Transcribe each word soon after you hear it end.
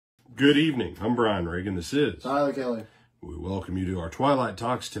Good evening. I'm Brian Reagan. This is Tyler Kelly. We welcome you to our Twilight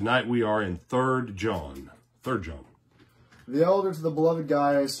Talks. Tonight we are in 3 John. 3 John. The elder to the beloved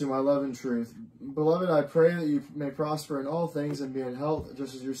Gaius, whom I love in truth. Beloved, I pray that you may prosper in all things and be in health,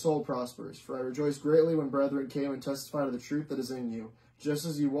 just as your soul prospers. For I rejoiced greatly when brethren came and testified of the truth that is in you. Just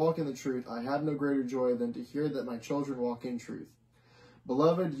as you walk in the truth, I had no greater joy than to hear that my children walk in truth.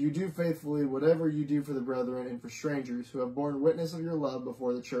 Beloved, you do faithfully whatever you do for the brethren and for strangers who have borne witness of your love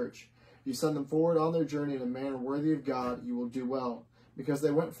before the church. You send them forward on their journey in a manner worthy of God, you will do well, because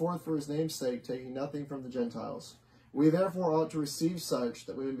they went forth for his name's sake, taking nothing from the Gentiles. We therefore ought to receive such,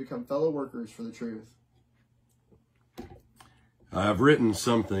 that we may become fellow workers for the truth. I have written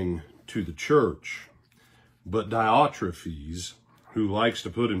something to the church, but Diotrephes, who likes to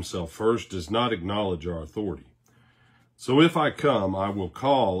put himself first, does not acknowledge our authority. So if I come, I will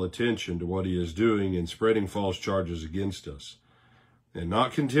call attention to what he is doing in spreading false charges against us. And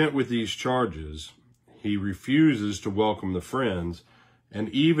not content with these charges, he refuses to welcome the friends and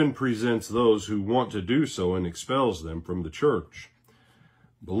even presents those who want to do so and expels them from the church.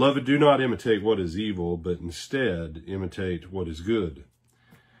 Beloved, do not imitate what is evil, but instead imitate what is good.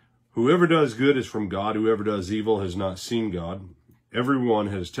 Whoever does good is from God. Whoever does evil has not seen God. Everyone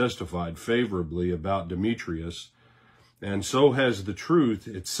has testified favorably about Demetrius, and so has the truth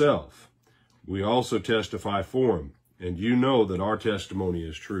itself. We also testify for him, and you know that our testimony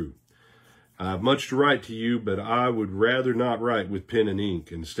is true. I have much to write to you, but I would rather not write with pen and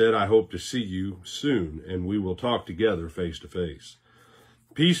ink. Instead, I hope to see you soon, and we will talk together face to face.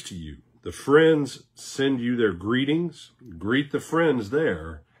 Peace to you. The friends send you their greetings. Greet the friends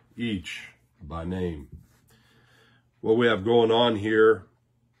there, each by name. What we have going on here,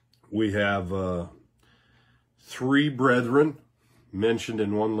 we have 3 brethren mentioned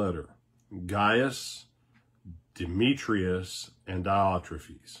in one letter: Gaius, Demetrius, and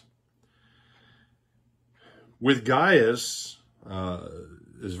Diotrephes. With Gaius,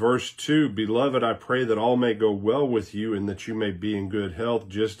 is verse 2, Beloved, I pray that all may go well with you and that you may be in good health,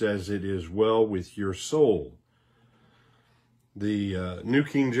 just as it is well with your soul. The New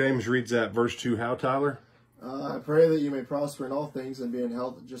King James reads that verse 2 how, Tyler? I pray that you may prosper in all things and be in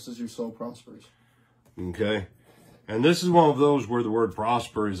health, just as your soul prospers. Okay. And this is one of those where the word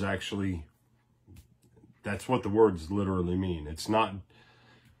prosper is actually, that's what the words literally mean. It's not,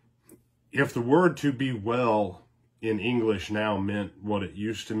 if the word to be well in English now meant what it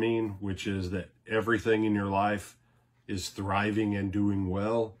used to mean, which is that everything in your life is thriving and doing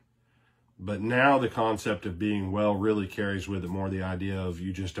well. But now the concept of being well really carries with it more the idea of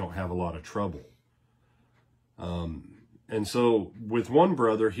you just don't have a lot of trouble. And so with one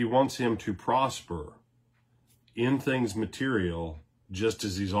brother, he wants him to prosper in things material, just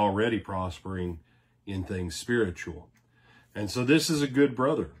as he's already prospering in things spiritual. And so this is a good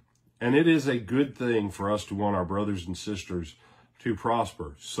brother. And it is a good thing for us to want our brothers and sisters to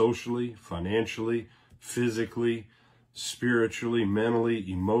prosper socially, financially, physically, spiritually,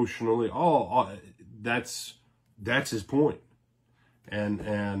 mentally, emotionally. All that's his point.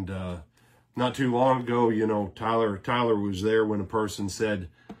 And not too long ago, you know, Tyler was there when a person said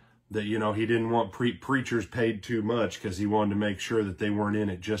that, you know, he didn't want preachers paid too much because he wanted to make sure that they weren't in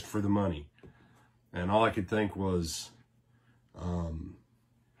it just for the money. And all I could think was,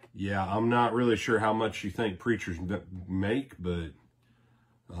 yeah, I'm not really sure how much you think preachers make, but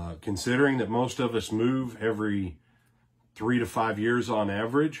considering that most of us move every 3 to 5 years on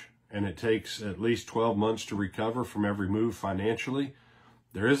average, and it takes at least 12 months to recover from every move financially,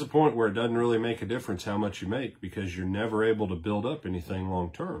 there is a point where it doesn't really make a difference how much you make because you're never able to build up anything long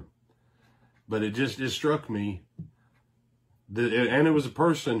term. But it struck me, and it was a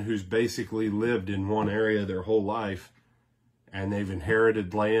person who's basically lived in one area their whole life, and they've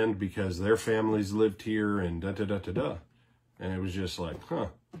inherited land because their families lived here and da-da-da-da-da. And it was just like, huh,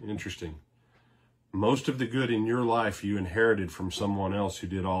 interesting. Most of the good in your life you inherited from someone else who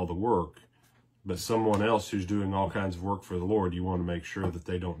did all the work, but someone else who's doing all kinds of work for the Lord, you want to make sure that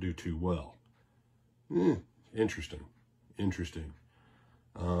they don't do too well. Interesting. Interesting.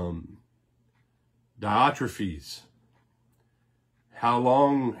 Diotrephes. How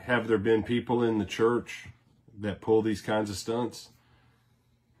long have there been people in the church that pull these kinds of stunts?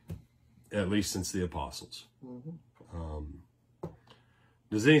 At least since the apostles. Mm-hmm.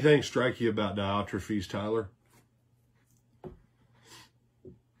 Does anything strike you about Diotrephes, Tyler?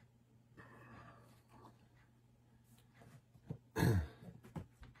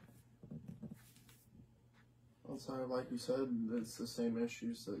 So, like you said, it's the same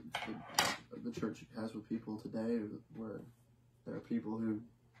issues that the church has with people today, where there are people who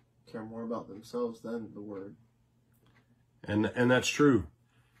care more about themselves than the word. And that's true.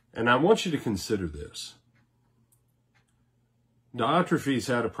 And I want you to consider this. Diotrephes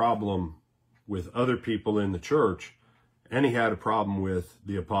had a problem with other people in the church, and he had a problem with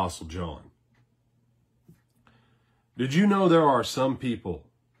the Apostle John. Did you know there are some people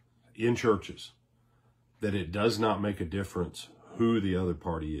in churches that it does not make a difference who the other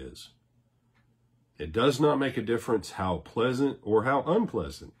party is? It does not make a difference how pleasant or how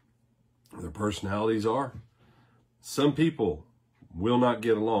unpleasant their personalities are. Some people will not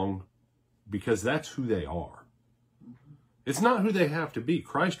get along because that's who they are. It's not who they have to be.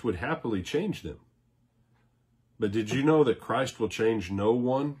 Christ would happily change them. But did you know that Christ will change no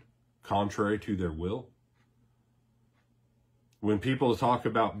one contrary to their will? When people talk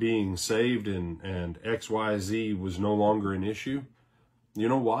about being saved and XYZ was no longer an issue, you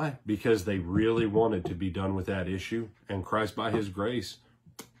know why? Because they really wanted to be done with that issue. And Christ, by his grace,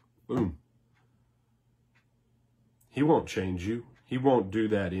 boom. He won't change you. He won't do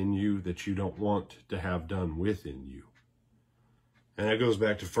that in you that you don't want to have done within you. And that goes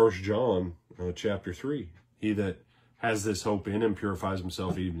back to 1 John chapter 3. He that has this hope in him purifies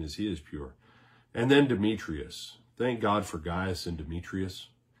himself even as he is pure. And then Demetrius. Thank God for Gaius and Demetrius.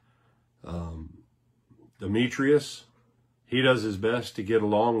 Demetrius, he does his best to get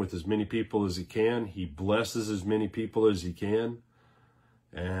along with as many people as he can. He blesses as many people as he can.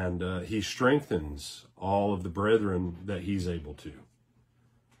 And he strengthens all of the brethren that he's able to.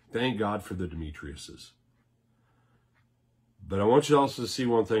 Thank God for the Demetriuses. But I want you also to see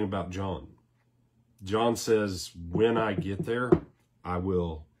one thing about John. John says, when I get there, I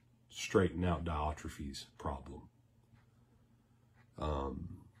will straighten out Diotrephes' problem.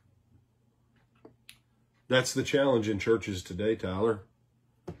 That's the challenge in churches today, Tyler.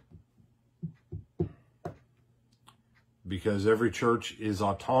 Because every church is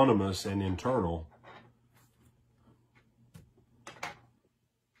autonomous and internal.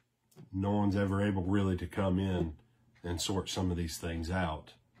 No one's ever able really to come in and sort some of these things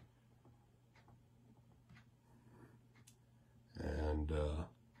out. And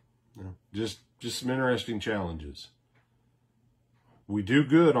just some interesting challenges. We do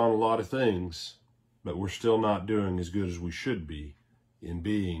good on a lot of things, but we're still not doing as good as we should be in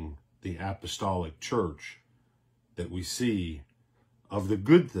being the apostolic church that we see of the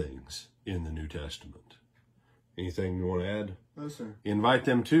good things in the New Testament. Anything you want to add? No, sir. Invite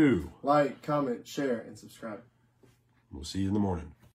them to like, comment, share, and subscribe. We'll see you in the morning.